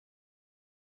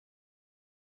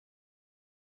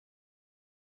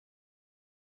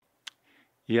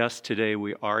Yes, today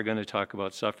we are going to talk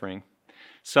about suffering.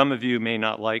 Some of you may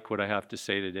not like what I have to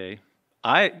say today.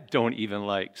 I don't even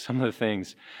like some of the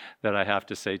things that I have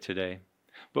to say today.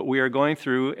 But we are going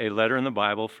through a letter in the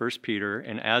Bible, 1 Peter,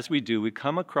 and as we do, we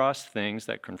come across things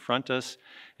that confront us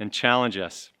and challenge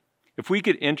us. If we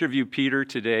could interview Peter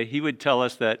today, he would tell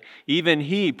us that even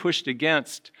he pushed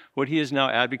against what he is now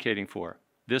advocating for,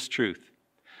 this truth.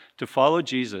 To follow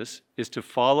Jesus is to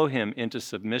follow him into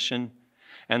submission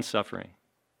and suffering.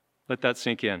 Let that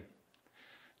sink in.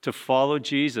 To follow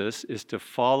Jesus is to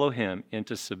follow him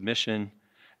into submission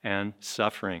and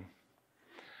suffering.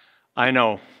 I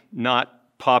know,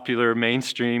 not popular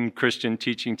mainstream Christian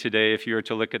teaching today. If you were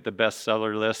to look at the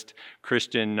bestseller list,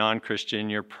 Christian, non-Christian,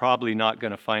 you're probably not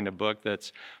going to find a book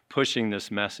that's pushing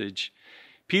this message.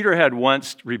 Peter had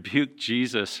once rebuked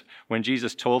Jesus when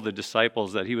Jesus told the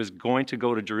disciples that he was going to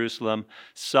go to Jerusalem,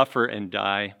 suffer and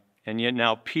die. And yet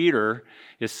now Peter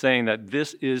is saying that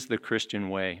this is the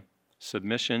Christian way.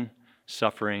 Submission,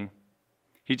 suffering.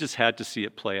 He just had to see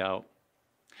it play out.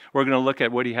 We're going to look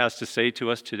at what he has to say to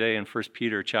us today in 1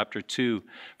 Peter chapter 2,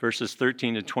 verses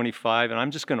 13 to 25. And I'm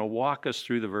just going to walk us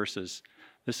through the verses.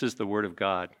 This is the word of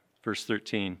God. Verse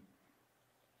 13.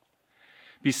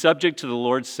 Be subject to the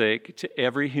Lord's sake to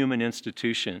every human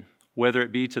institution, whether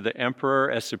it be to the emperor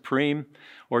as supreme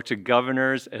or to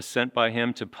governors as sent by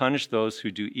him to punish those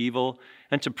who do evil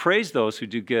and to praise those who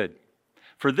do good.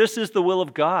 For this is the will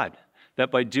of God,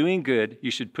 that by doing good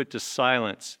you should put to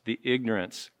silence the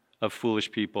ignorance of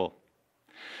foolish people.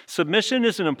 Submission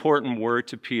is an important word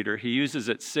to Peter. He uses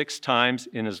it 6 times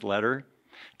in his letter.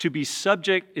 To be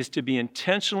subject is to be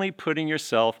intentionally putting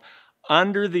yourself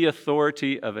under the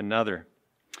authority of another.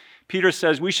 Peter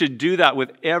says we should do that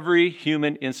with every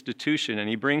human institution, and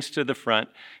he brings to the front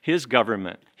his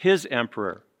government, his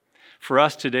emperor. For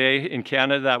us today in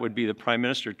Canada, that would be the Prime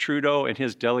Minister Trudeau and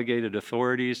his delegated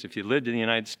authorities. If you lived in the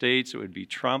United States, it would be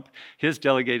Trump, his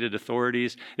delegated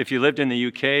authorities. If you lived in the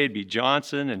UK, it'd be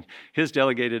Johnson and his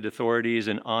delegated authorities,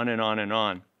 and on and on and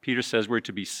on. Peter says we're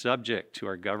to be subject to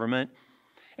our government,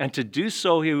 and to do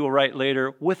so, he will write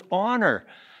later, with honor.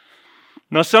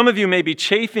 Now, some of you may be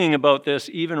chafing about this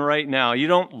even right now. You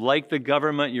don't like the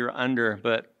government you're under,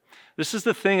 but this is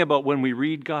the thing about when we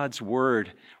read God's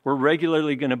word. We're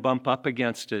regularly going to bump up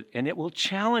against it, and it will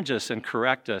challenge us and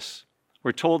correct us.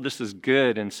 We're told this is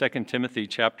good in 2 Timothy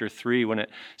chapter 3 when it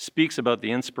speaks about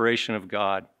the inspiration of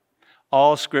God.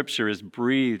 All Scripture is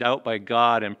breathed out by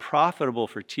God and profitable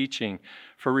for teaching,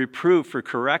 for reproof, for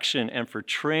correction, and for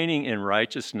training in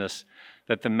righteousness,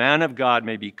 that the man of God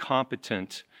may be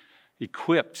competent,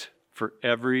 equipped for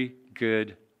every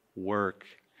good work.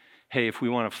 Hey, if we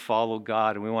want to follow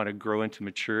God and we want to grow into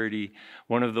maturity,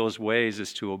 one of those ways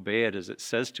is to obey it, as it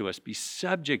says to us, be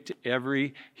subject to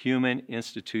every human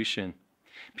institution.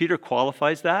 Peter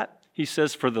qualifies that. He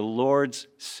says, for the Lord's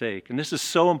sake. And this is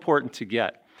so important to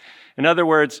get. In other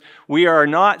words, we are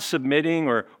not submitting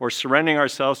or surrendering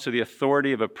ourselves to the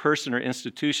authority of a person or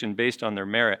institution based on their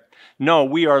merit. No,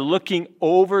 we are looking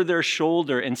over their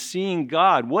shoulder and seeing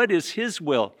God. What is his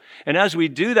will? And as we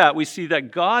do that, we see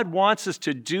that God wants us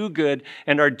to do good,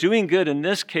 and our doing good in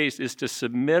this case is to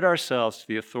submit ourselves to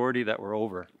the authority that we're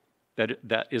over,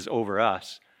 that is over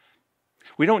us.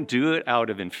 We don't do it out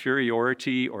of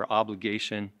inferiority or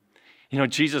obligation. You know,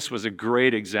 Jesus was a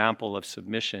great example of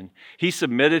submission. He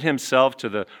submitted himself to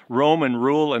the Roman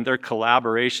rule and their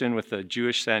collaboration with the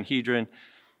Jewish Sanhedrin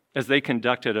as they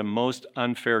conducted a most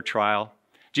unfair trial.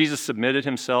 Jesus submitted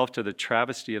himself to the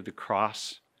travesty of the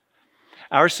cross.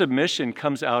 Our submission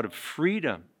comes out of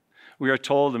freedom. We are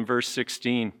told in verse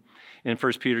 16 in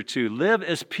 1 Peter 2, live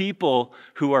as people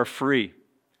who are free,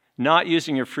 not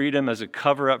using your freedom as a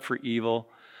cover-up for evil,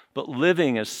 but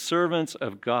living as servants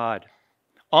of God.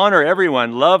 Honor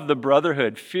everyone, love the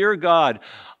brotherhood, fear God,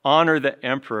 honor the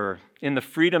emperor. In the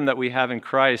freedom that we have in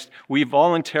Christ, we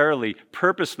voluntarily,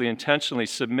 purposely, intentionally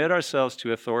submit ourselves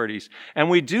to authorities. And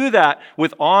we do that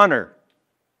with honor.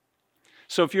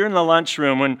 So if you're in the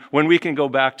lunchroom when we can go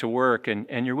back to work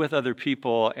and you're with other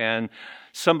people and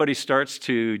somebody starts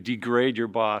to degrade your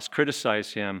boss,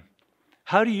 criticize him,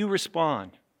 how do you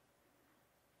respond?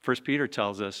 1 Peter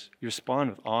tells us you respond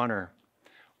with honor,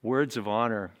 words of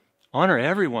honor. Honor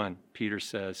everyone, Peter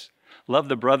says. Love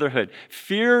the brotherhood.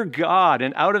 Fear God.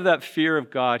 And out of that fear of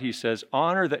God, he says,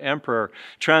 honor the emperor.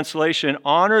 Translation,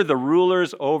 honor the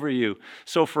rulers over you.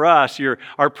 So for us,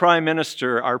 our prime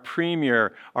minister, our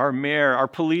premier, our mayor, our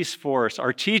police force,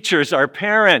 our teachers, our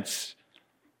parents,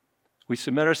 we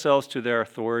submit ourselves to their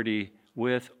authority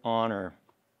with honor.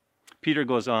 Peter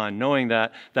goes on, knowing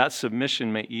that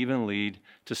submission may even lead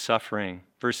to suffering.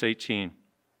 Verse 18.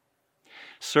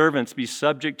 Servants, be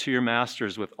subject to your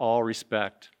masters with all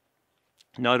respect,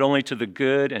 not only to the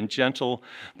good and gentle,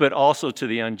 but also to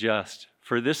the unjust.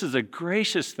 For this is a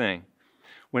gracious thing.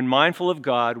 When mindful of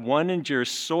God, one endures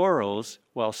sorrows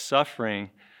while suffering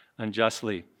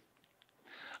unjustly.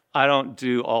 I don't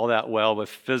do all that well with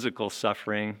physical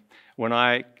suffering. When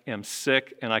I am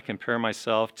sick and I compare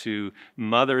myself to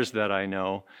mothers that I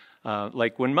know,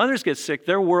 like when mothers get sick,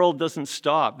 their world doesn't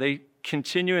stop. They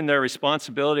continue in their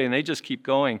responsibility and they just keep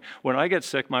going. When I get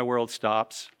sick, my world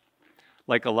stops.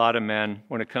 Like a lot of men,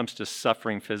 when it comes to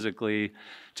suffering physically,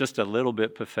 just a little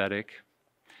bit pathetic.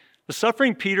 The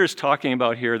suffering Peter's talking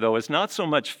about here, though, is not so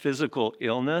much physical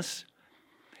illness.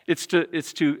 It's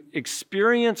to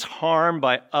experience harm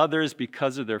by others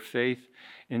because of their faith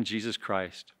in Jesus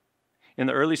Christ. In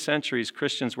the early centuries,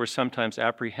 Christians were sometimes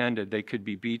apprehended. They could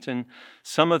be beaten.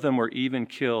 Some of them were even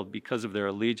killed because of their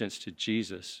allegiance to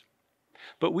Jesus.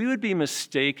 But we would be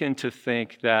mistaken to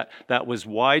think that that was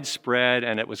widespread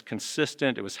and it was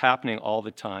consistent, it was happening all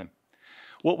the time.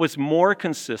 What was more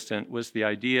consistent was the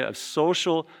idea of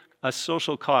social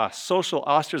cost, social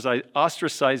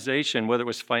ostracization, whether it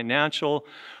was financial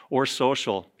or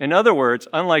social. In other words,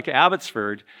 unlike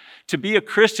Abbotsford, to be a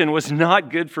Christian was not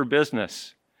good for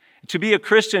business. To be a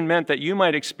Christian meant that you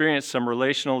might experience some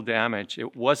relational damage.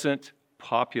 It wasn't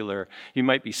popular. You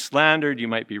might be slandered, you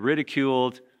might be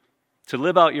ridiculed. To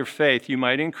live out your faith, you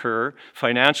might incur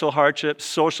financial hardship,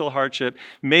 social hardship,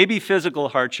 maybe physical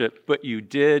hardship, but you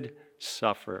did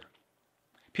suffer.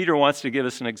 Peter wants to give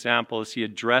us an example as he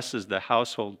addresses the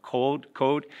household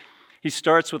code. He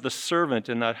starts with a servant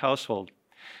in that household.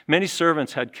 Many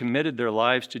servants had committed their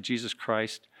lives to Jesus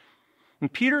Christ.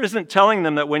 And Peter isn't telling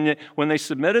them that when they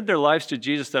submitted their lives to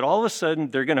Jesus, that all of a sudden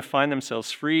they're going to find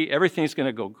themselves free, everything's going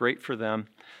to go great for them.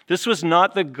 This was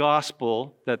not the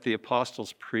gospel that the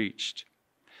apostles preached.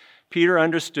 Peter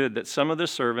understood that some of the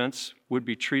servants would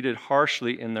be treated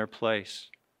harshly in their place.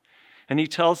 And he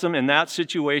tells them in that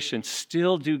situation,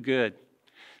 still do good.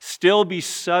 Still be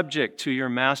subject to your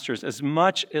masters as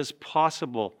much as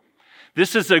possible.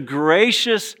 This is a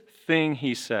gracious thing,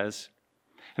 he says.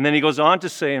 And then he goes on to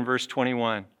say in verse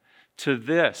 21, to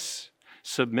this,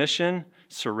 submission,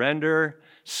 surrender,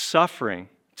 suffering,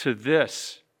 to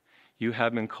this you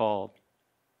have been called.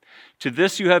 To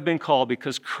this you have been called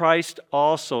because Christ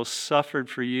also suffered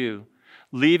for you,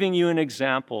 leaving you an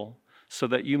example so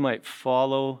that you might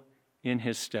follow in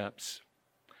his steps.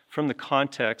 From the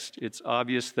context, it's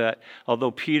obvious that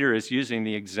although Peter is using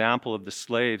the example of the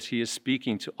slaves, he is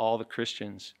speaking to all the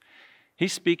Christians.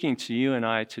 He's speaking to you and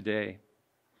I today.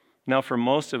 Now, for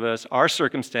most of us, our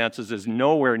circumstances is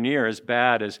nowhere near as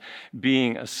bad as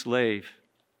being a slave.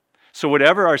 So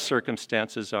whatever our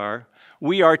circumstances are,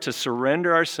 we are to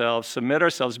surrender ourselves, submit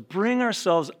ourselves, bring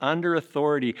ourselves under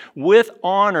authority with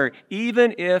honor,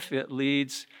 even if it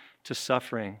leads to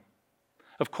suffering.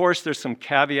 Of course, there's some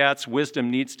caveats.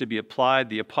 Wisdom needs to be applied.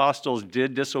 The apostles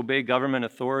did disobey government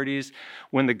authorities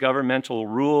when the governmental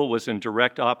rule was in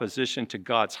direct opposition to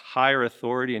God's higher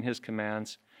authority and his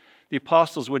commands. The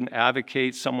apostles wouldn't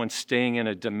advocate someone staying in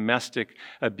a domestic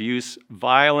abuse,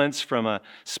 violence from a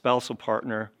spousal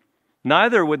partner.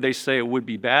 Neither would they say it would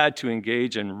be bad to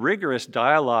engage in rigorous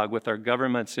dialogue with our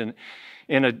governments in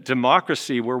a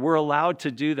democracy where we're allowed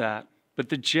to do that. But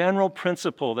the general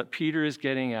principle that Peter is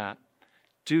getting at,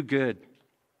 do good.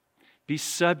 Be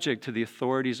subject to the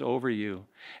authorities over you.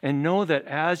 And know that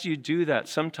as you do that,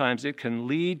 sometimes it can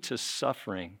lead to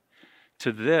suffering.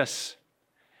 To this,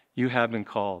 you have been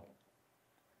called.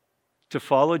 To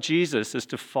follow Jesus is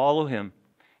to follow him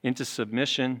into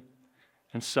submission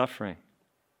and suffering.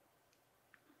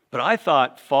 But I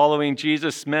thought following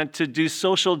Jesus meant to do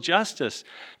social justice,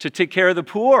 to take care of the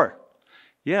poor.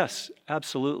 Yes,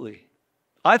 absolutely.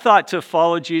 I thought to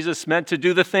follow Jesus meant to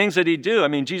do the things that he'd do. I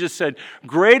mean, Jesus said,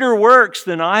 greater works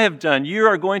than I have done, you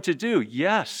are going to do.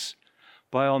 Yes,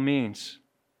 by all means.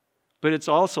 But it's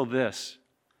also this.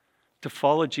 To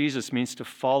follow Jesus means to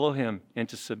follow him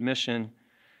into submission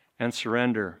and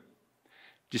surrender.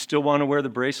 Do you still want to wear the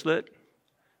bracelet?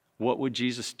 What would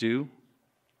Jesus do?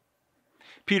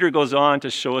 Peter goes on to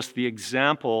show us the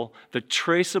example, the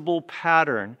traceable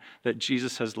pattern that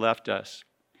Jesus has left us.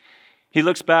 He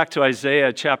looks back to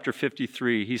Isaiah chapter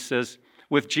 53. He says,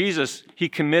 with Jesus, he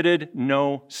committed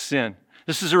no sin.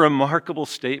 This is a remarkable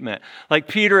statement. Like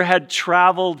Peter had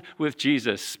traveled with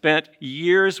Jesus, spent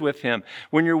years with him.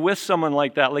 When you're with someone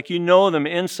like that, like you know them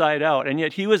inside out, and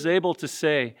yet he was able to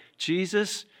say,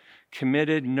 Jesus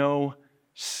committed no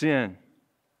sin.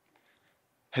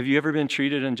 Have you ever been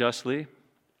treated unjustly?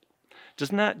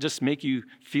 Doesn't that just make you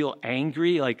feel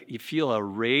angry, like you feel a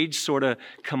rage sort of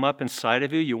come up inside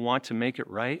of you? You want to make it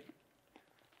right?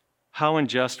 How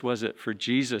unjust was it for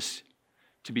Jesus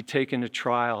to be taken to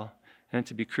trial and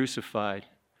to be crucified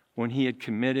when he had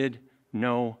committed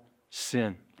no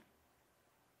sin?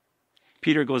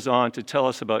 Peter goes on to tell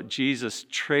us about Jesus'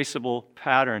 traceable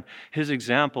pattern, his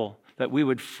example, that we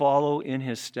would follow in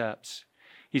his steps.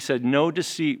 He said, no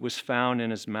deceit was found in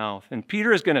his mouth. And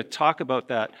Peter is going to talk about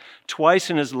that twice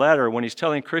in his letter when he's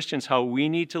telling Christians how we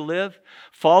need to live.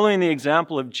 Following the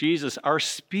example of Jesus, our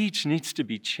speech needs to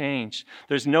be changed.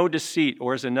 There's no deceit,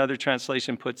 or as another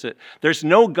translation puts it, there's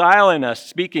no guile in us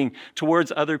speaking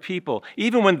towards other people.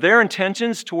 Even when their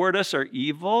intentions toward us are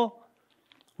evil,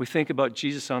 we think about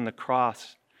Jesus on the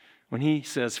cross when he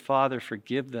says, Father,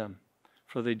 forgive them,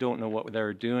 for they don't know what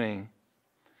they're doing.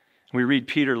 We read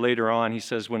Peter later on. He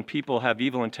says, when people have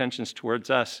evil intentions towards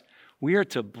us, we are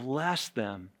to bless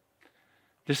them.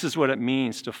 This is what it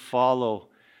means to follow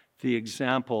the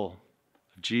example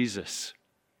of Jesus.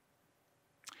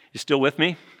 You still with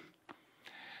me?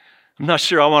 I'm not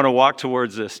sure I want to walk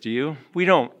towards this, do you? We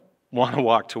don't want to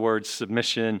walk towards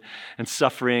submission and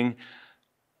suffering.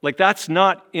 Like, that's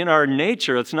not in our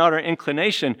nature. It's not our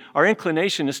inclination. Our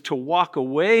inclination is to walk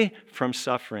away from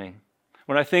suffering.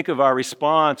 When I think of our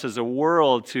response as a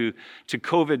world to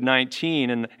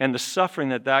COVID-19 and the suffering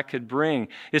that could bring,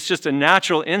 it's just a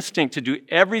natural instinct to do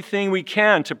everything we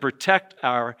can to protect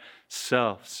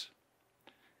ourselves.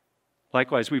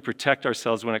 Likewise, we protect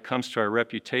ourselves when it comes to our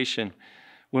reputation.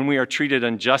 When we are treated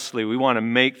unjustly, we want to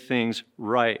make things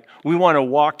right. We want to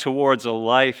walk towards a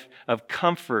life of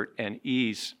comfort and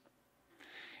ease.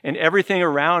 And everything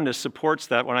around us supports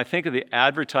that. When I think of the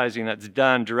advertising that's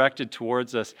done, directed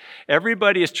towards us,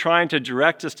 everybody is trying to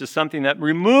direct us to something that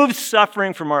removes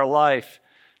suffering from our life,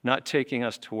 not taking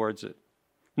us towards it.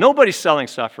 Nobody's selling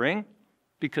suffering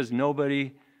because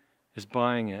nobody is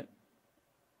buying it.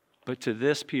 But to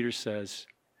this, Peter says,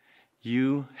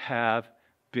 you have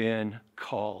been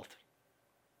called.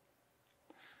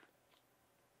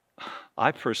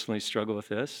 I personally struggle with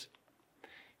this.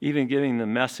 Even giving the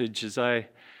message as I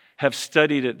have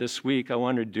studied it this week, I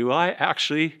wondered, do I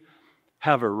actually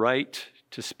have a right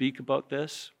to speak about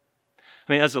this?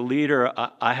 I mean, as a leader,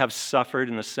 I have suffered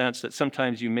in the sense that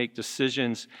sometimes you make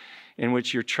decisions in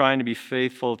which you're trying to be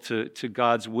faithful to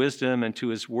God's wisdom and to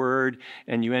his word,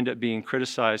 and you end up being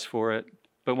criticized for it.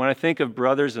 But when I think of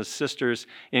brothers and sisters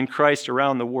in Christ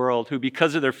around the world who,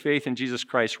 because of their faith in Jesus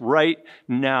Christ, right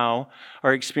now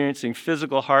are experiencing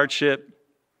physical hardship,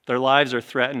 their lives are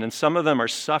threatened, and some of them are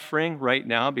suffering right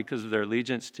now because of their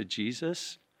allegiance to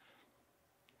Jesus.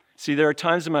 See, there are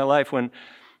times in my life when,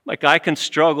 I can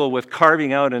struggle with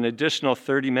carving out an additional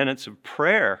 30 minutes of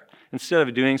prayer instead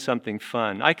of doing something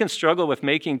fun. I can struggle with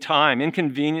making time,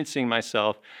 inconveniencing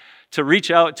myself to reach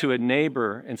out to a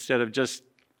neighbor instead of just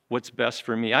what's best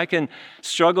for me. I can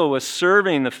struggle with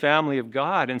serving the family of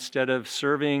God instead of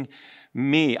serving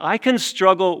me. I can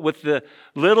struggle with the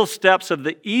little steps of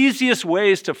the easiest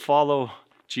ways to follow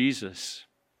Jesus.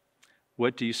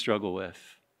 What do you struggle with?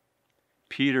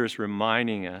 Peter's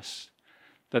reminding us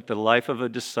that the life of a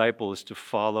disciple is to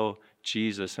follow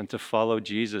Jesus, and to follow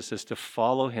Jesus is to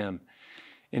follow him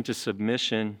into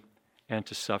submission and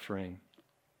to suffering.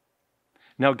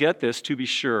 Now get this, to be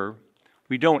sure,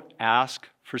 we don't ask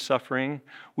for suffering.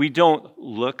 We don't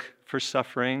look for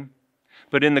suffering.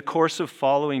 But in the course of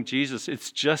following Jesus,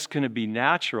 it's just going to be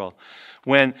natural.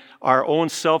 When our own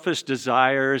selfish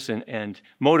desires and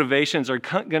motivations are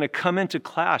going to come into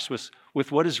clash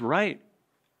with what is right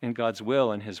in God's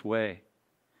will and his way.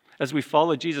 As we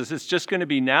follow Jesus, it's just going to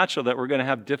be natural that we're going to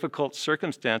have difficult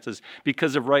circumstances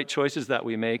because of right choices that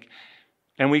we make.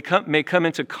 And we may come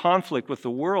into conflict with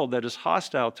the world that is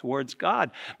hostile towards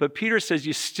God. But Peter says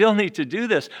you still need to do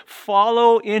this.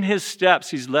 Follow in his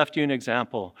steps. He's left you an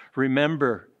example.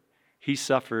 Remember, he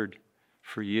suffered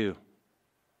for you.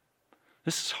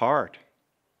 This is hard.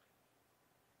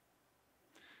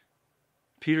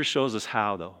 Peter shows us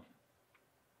how, though.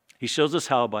 He shows us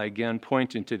how by, again,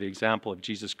 pointing to the example of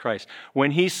Jesus Christ.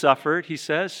 When he suffered, he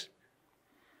says,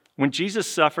 when Jesus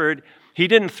suffered, he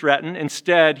didn't threaten.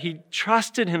 Instead, he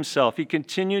trusted himself. He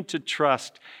continued to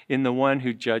trust in the one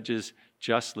who judges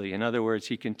justly. In other words,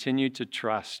 he continued to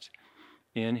trust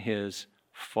in his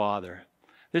Father.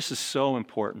 This is so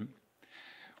important.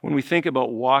 When we think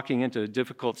about walking into a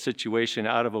difficult situation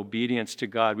out of obedience to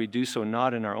God, we do so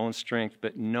not in our own strength,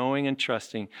 but knowing and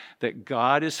trusting that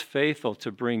God is faithful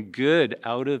to bring good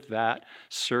out of that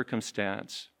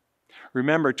circumstance.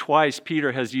 Remember, twice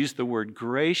Peter has used the word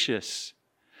gracious.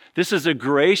 This is a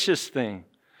gracious thing.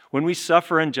 When we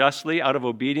suffer unjustly out of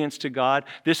obedience to God,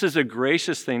 this is a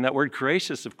gracious thing. That word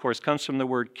gracious, of course, comes from the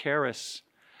word charis,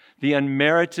 the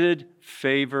unmerited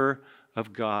favor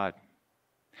of God.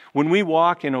 When we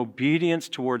walk in obedience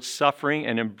towards suffering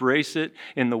and embrace it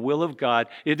in the will of God,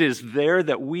 it is there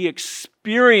that we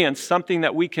experience something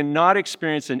that we cannot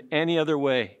experience in any other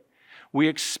way. We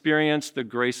experience the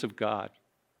grace of God.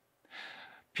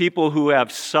 People who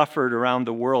have suffered around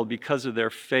the world because of their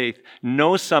faith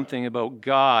know something about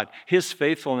God, His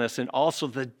faithfulness, and also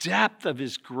the depth of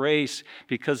His grace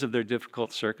because of their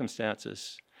difficult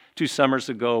circumstances. 2 summers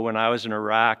ago when I was in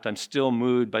Iraq, I'm still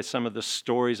moved by some of the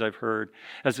stories I've heard,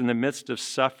 as in the midst of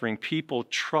suffering, people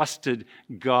trusted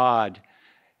God,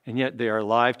 and yet they are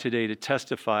alive today to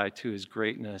testify to His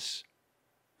greatness.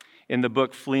 In the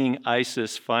book Fleeing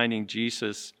ISIS, Finding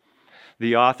Jesus,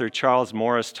 the author Charles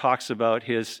Morris talks about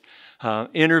his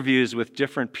interviews with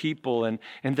different people and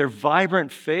their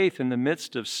vibrant faith in the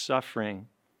midst of suffering.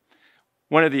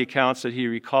 One of the accounts that he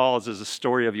recalls is the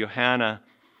story of Johanna,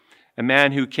 a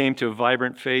man who came to a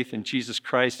vibrant faith in Jesus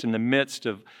Christ in the midst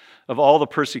of all the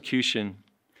persecution.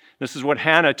 This is what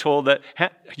Johanna told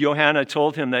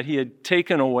him, that he had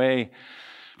taken away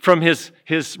from his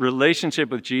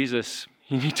relationship with Jesus.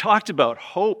 He talked about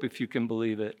hope, if you can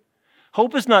believe it.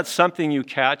 Hope is not something you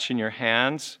catch in your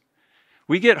hands.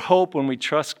 We get hope when we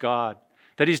trust God,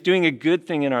 that He's doing a good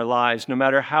thing in our lives, no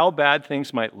matter how bad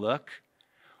things might look.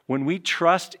 When we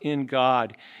trust in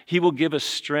God, He will give us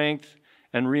strength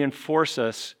and reinforce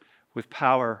us with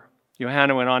power.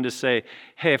 Johanna went on to say,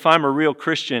 hey, if I'm a real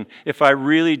Christian, if I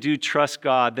really do trust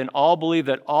God, then I'll believe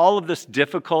that all of this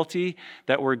difficulty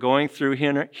that we're going through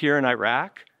here in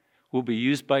Iraq will be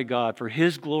used by God for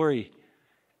His glory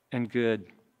and good.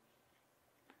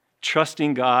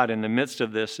 Trusting God in the midst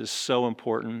of this is so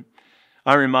important.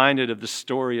 I'm reminded of the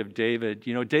story of David.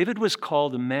 You know, David was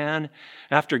called a man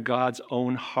after God's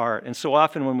own heart. And so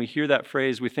often when we hear that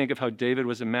phrase, we think of how David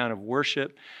was a man of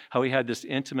worship, how he had this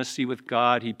intimacy with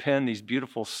God. He penned these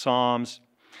beautiful psalms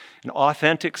and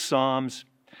authentic psalms.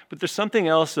 But there's something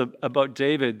else about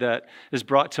David that is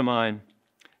brought to mind.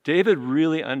 David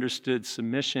really understood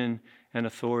submission and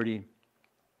authority.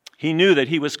 He knew that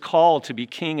he was called to be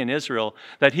king in Israel,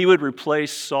 that he would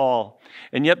replace Saul.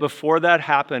 And yet before that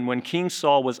happened, when King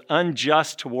Saul was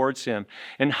unjust towards him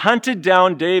and hunted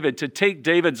down David to take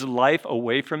David's life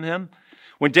away from him,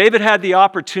 when David had the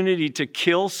opportunity to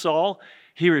kill Saul,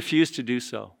 he refused to do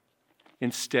so.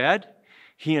 Instead,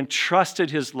 he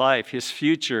entrusted his life, his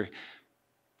future,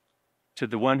 to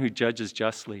the one who judges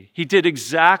justly. He did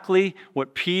exactly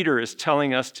what Peter is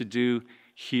telling us to do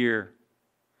here.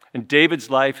 And David's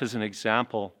life is an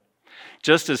example.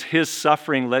 Just as his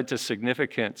suffering led to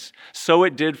significance, so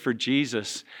it did for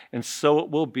Jesus, and so it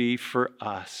will be for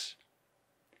us.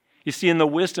 You see, in the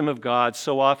wisdom of God,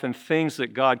 so often things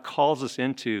that God calls us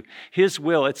into, His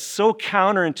will, it's so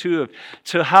counterintuitive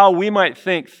to how we might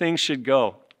think things should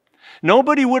go.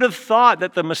 Nobody would have thought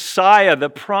that the Messiah, the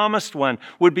promised one,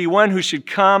 would be one who should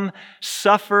come,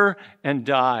 suffer, and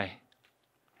die.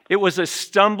 It was a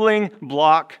stumbling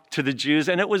block to the Jews,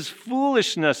 and it was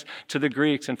foolishness to the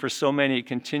Greeks, and for so many it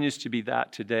continues to be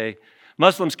that today.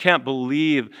 Muslims can't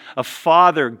believe a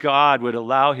Father God would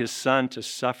allow His Son to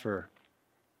suffer.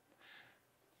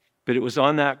 But it was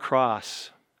on that cross,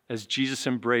 as Jesus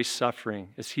embraced suffering,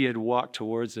 as He had walked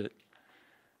towards it,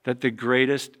 that the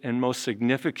greatest and most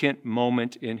significant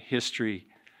moment in history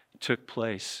took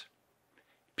place.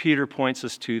 Peter points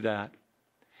us to that.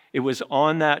 It was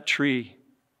on that tree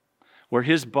where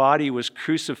His body was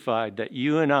crucified that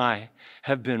you and I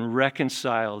have been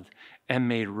reconciled and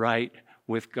made right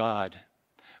with God.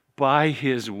 By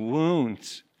His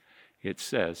wounds, it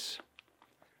says,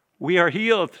 we are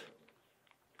healed.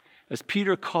 As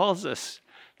Peter calls us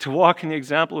to walk in the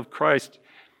example of Christ,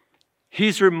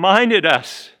 he's reminded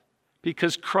us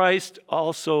because Christ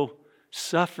also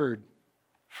suffered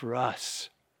for us.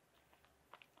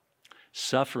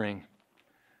 Suffering,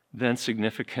 then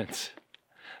significance.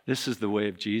 This is the way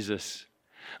of Jesus.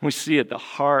 We see at the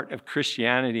heart of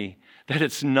Christianity that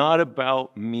it's not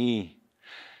about me.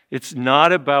 It's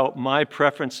not about my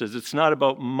preferences. It's not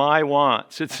about my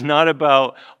wants. It's not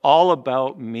all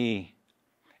about me.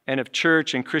 And if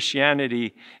church and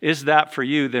Christianity is that for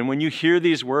you, then when you hear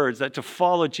these words, that to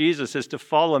follow Jesus is to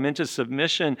follow Him into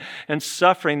submission and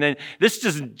suffering, then this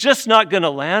is just not going to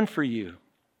land for you.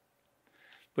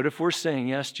 But if we're saying,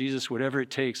 yes, Jesus, whatever it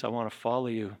takes, I want to follow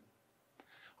you.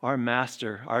 Our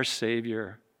Master, our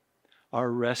Savior,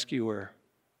 our Rescuer,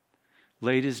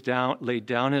 laid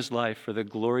down His life for the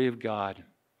glory of God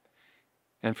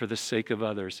and for the sake of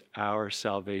others, our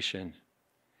salvation.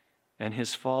 And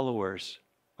His followers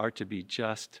are to be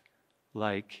just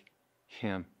like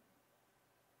Him.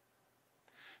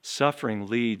 Suffering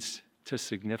leads to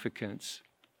significance.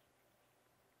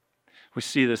 We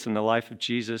see this in the life of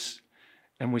Jesus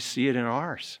And we see it in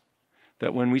ours,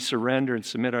 that when we surrender and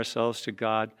submit ourselves to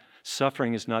God,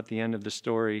 suffering is not the end of the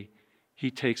story. He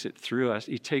takes it through us.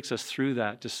 He takes us through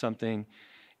that to something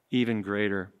even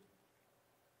greater.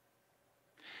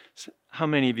 So how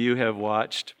many of you have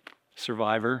watched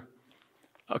Survivor?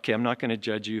 Okay, I'm not going to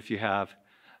judge you if you have.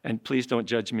 And please don't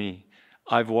judge me.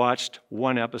 I've watched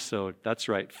one episode. That's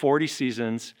right. 40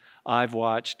 seasons. I've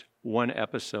watched one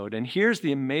episode. And here's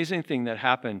the amazing thing that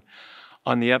happened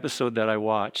on the episode that I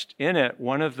watched. In it,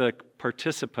 one of the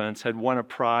participants had won a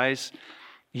prize.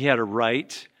 He had a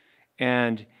right.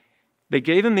 And they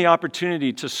gave him the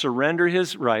opportunity to surrender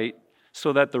his right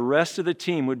so that the rest of the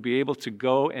team would be able to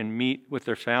go and meet with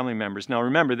their family members. Now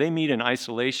remember, they meet in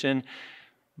isolation.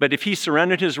 But if he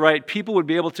surrendered his right, people would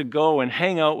be able to go and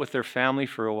hang out with their family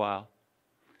for a while.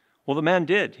 Well, the man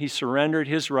did. He surrendered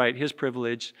his right, his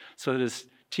privilege, so that his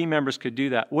team members could do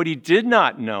that. What he did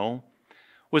not know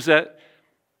was that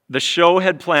the show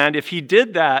had planned, if he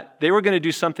did that, they were going to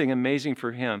do something amazing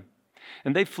for him.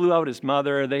 And they flew out his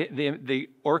mother. They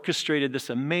orchestrated this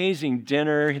amazing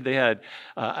dinner. They had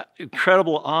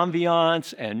incredible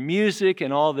ambiance and music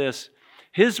and all this.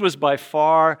 His was by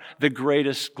far the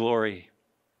greatest glory.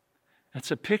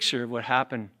 That's a picture of what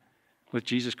happened with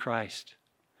Jesus Christ.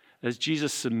 As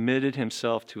Jesus submitted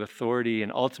himself to authority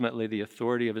and ultimately the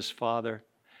authority of his Father,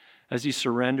 as he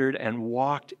surrendered and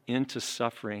walked into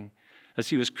suffering, as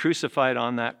he was crucified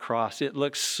on that cross, it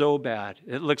looked so bad.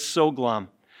 It looked so glum.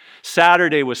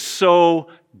 Saturday was so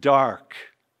dark.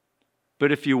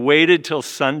 But if you waited till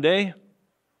Sunday,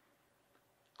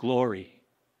 glory.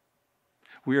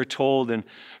 We are told in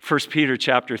 1 Peter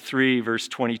chapter 3, verse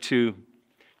 22,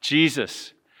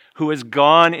 Jesus, who has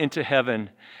gone into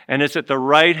heaven and is at the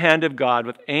right hand of God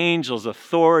with angels,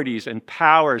 authorities, and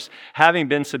powers having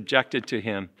been subjected to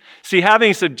him. See,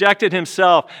 having subjected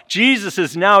himself, Jesus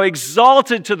is now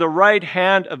exalted to the right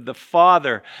hand of the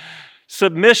Father.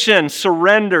 Submission,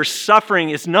 surrender, suffering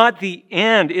is not the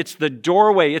end. It's the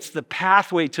doorway. It's the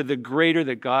pathway to the greater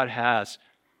that God has.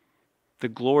 The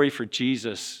glory for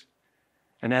Jesus.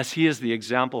 And as he is the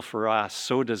example for us,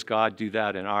 so does God do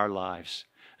that in our lives.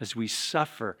 As we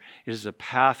suffer, it is a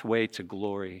pathway to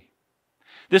glory.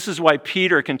 This is why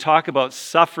Peter can talk about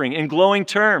suffering in glowing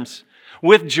terms,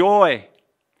 with joy.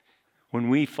 When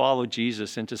we follow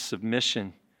Jesus into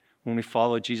submission, when we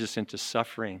follow Jesus into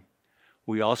suffering,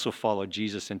 we also follow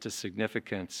Jesus into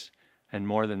significance. And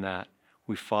more than that,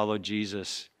 we follow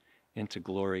Jesus into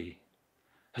glory.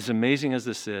 As amazing as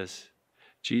this is,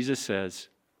 Jesus says,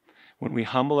 when we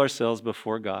humble ourselves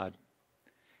before God,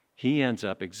 he ends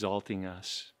up exalting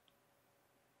us.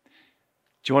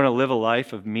 Do you want to live a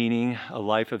life of meaning, a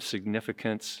life of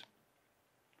significance?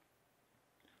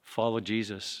 Follow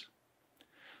Jesus.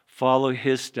 Follow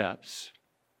his steps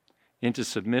into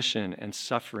submission and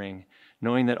suffering,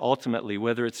 knowing that ultimately,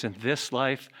 whether it's in this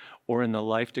life or in the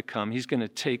life to come, he's going to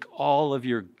take all of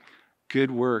your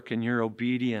good work and your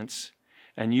obedience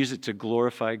and use it to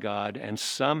glorify God and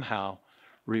somehow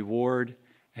reward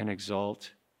and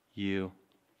exalt you.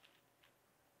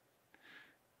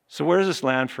 So where does this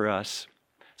land for us?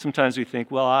 Sometimes we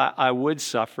think, well, I would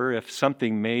suffer if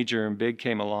something major and big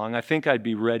came along. I think I'd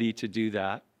be ready to do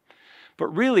that.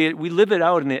 But really, we live it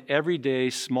out in the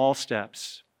everyday small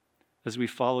steps as we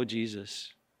follow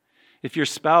Jesus. If your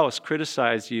spouse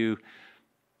criticizes you,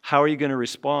 how are you going to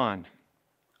respond?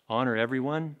 Honor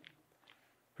everyone?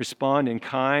 Respond in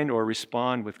kind or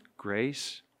respond with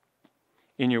grace?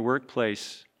 In your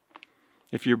workplace,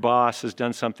 if your boss has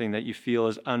done something that you feel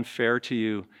is unfair to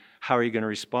you, how are you going to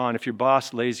respond? If your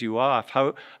boss lays you off,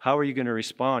 how are you going to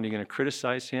respond? Are you going to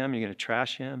criticize him? Are you going to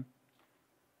trash him?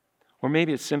 Or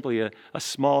maybe it's simply a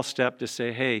small step to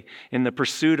say, hey, in the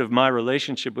pursuit of my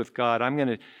relationship with God, I'm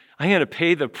going to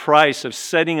pay the price of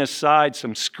setting aside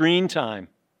some screen time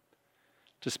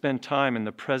to spend time in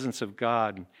the presence of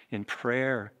God in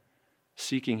prayer,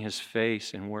 seeking his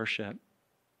face in worship.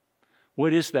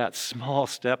 What is that small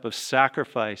step of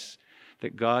sacrifice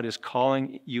that God is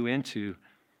calling you into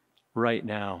right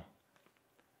now?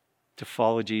 To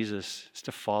follow Jesus is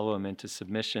to follow him into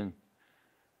submission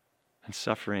and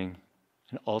suffering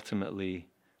and ultimately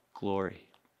glory.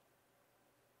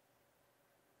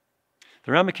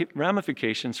 The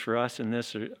ramifications for us in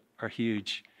this are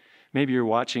huge. Maybe you're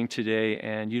watching today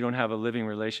and you don't have a living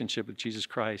relationship with Jesus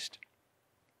Christ.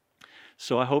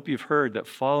 So I hope you've heard that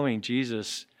following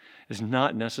Jesus is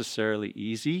not necessarily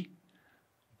easy,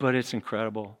 but it's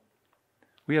incredible.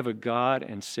 We have a God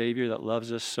and Savior that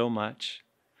loves us so much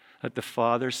that the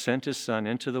Father sent his Son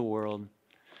into the world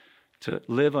to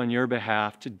live on your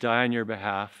behalf, to die on your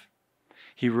behalf.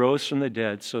 He rose from the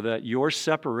dead so that your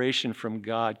separation from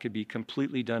God could be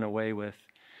completely done away with.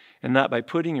 and that by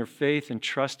putting your faith and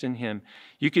trust in him,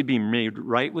 you could be made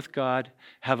right with God,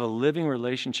 have a living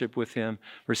relationship with him,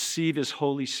 receive his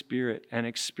Holy Spirit, and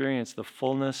experience the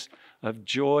fullness of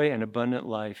joy and abundant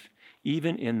life,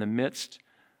 even in the midst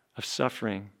of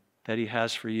suffering that he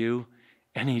has for you,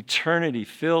 an eternity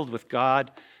filled with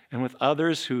God and with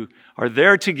others who are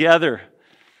there together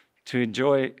to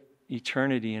enjoy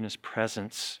eternity in his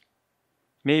presence.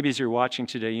 Maybe as you're watching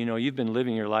today, you've been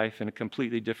living your life in a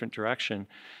completely different direction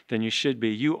than you should be.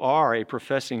 You are a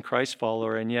professing Christ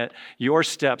follower, and yet your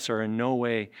steps are in no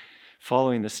way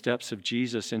following the steps of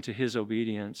Jesus into his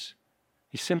obedience.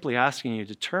 He's simply asking you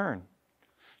to turn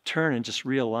and just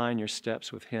realign your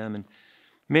steps with him. And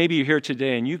maybe you're here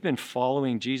today and you've been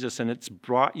following Jesus and it's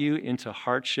brought you into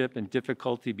hardship and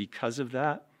difficulty because of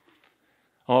that.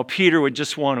 Oh, Peter would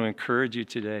just want to encourage you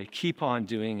today. Keep on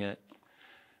doing it.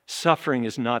 Suffering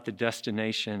is not the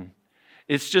destination.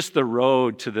 It's just the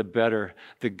road to the better,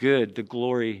 the good, the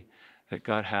glory that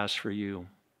God has for you.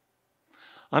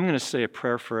 I'm going to say a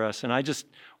prayer for us, and I just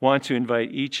want to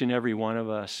invite each and every one of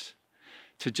us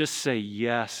to just say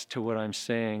yes to what I'm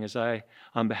saying as I,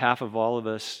 on behalf of all of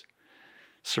us,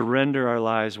 surrender our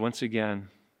lives once again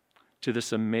to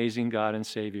this amazing God and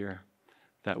Savior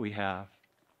that we have.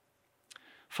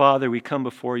 Father, we come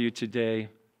before you today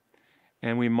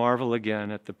and we marvel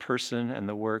again at the person and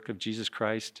the work of Jesus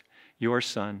Christ, your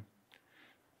Son,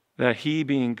 that he,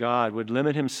 being God, would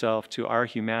limit himself to our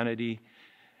humanity,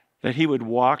 that he would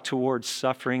walk towards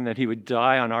suffering, that he would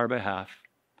die on our behalf.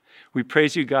 We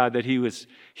praise you, God, that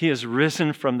he has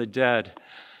risen from the dead,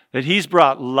 that he's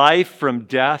brought life from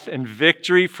death and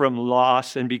victory from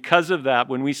loss. And because of that,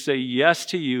 when we say yes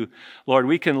to you, Lord,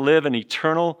 we can live an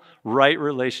eternal, right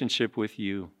relationship with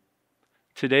you.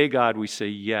 Today, God, we say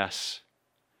yes.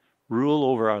 Rule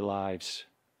over our lives.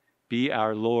 Be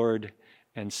our Lord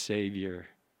and Savior.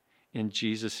 In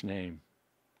Jesus' name,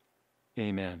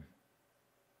 amen.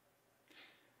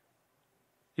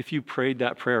 If you prayed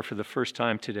that prayer for the first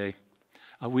time today,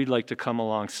 we'd like to come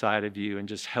alongside of you and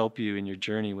just help you in your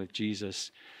journey with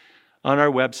Jesus. On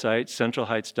our website,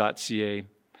 centralheights.ca,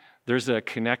 there's a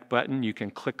connect button. You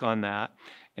can click on that,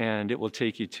 and it will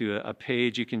take you to a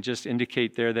page. You can just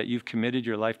indicate there that you've committed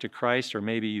your life to Christ, or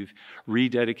maybe you've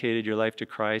rededicated your life to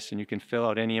Christ, and you can fill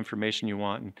out any information you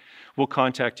want. And we'll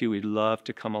contact you. We'd love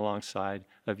to come alongside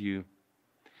of you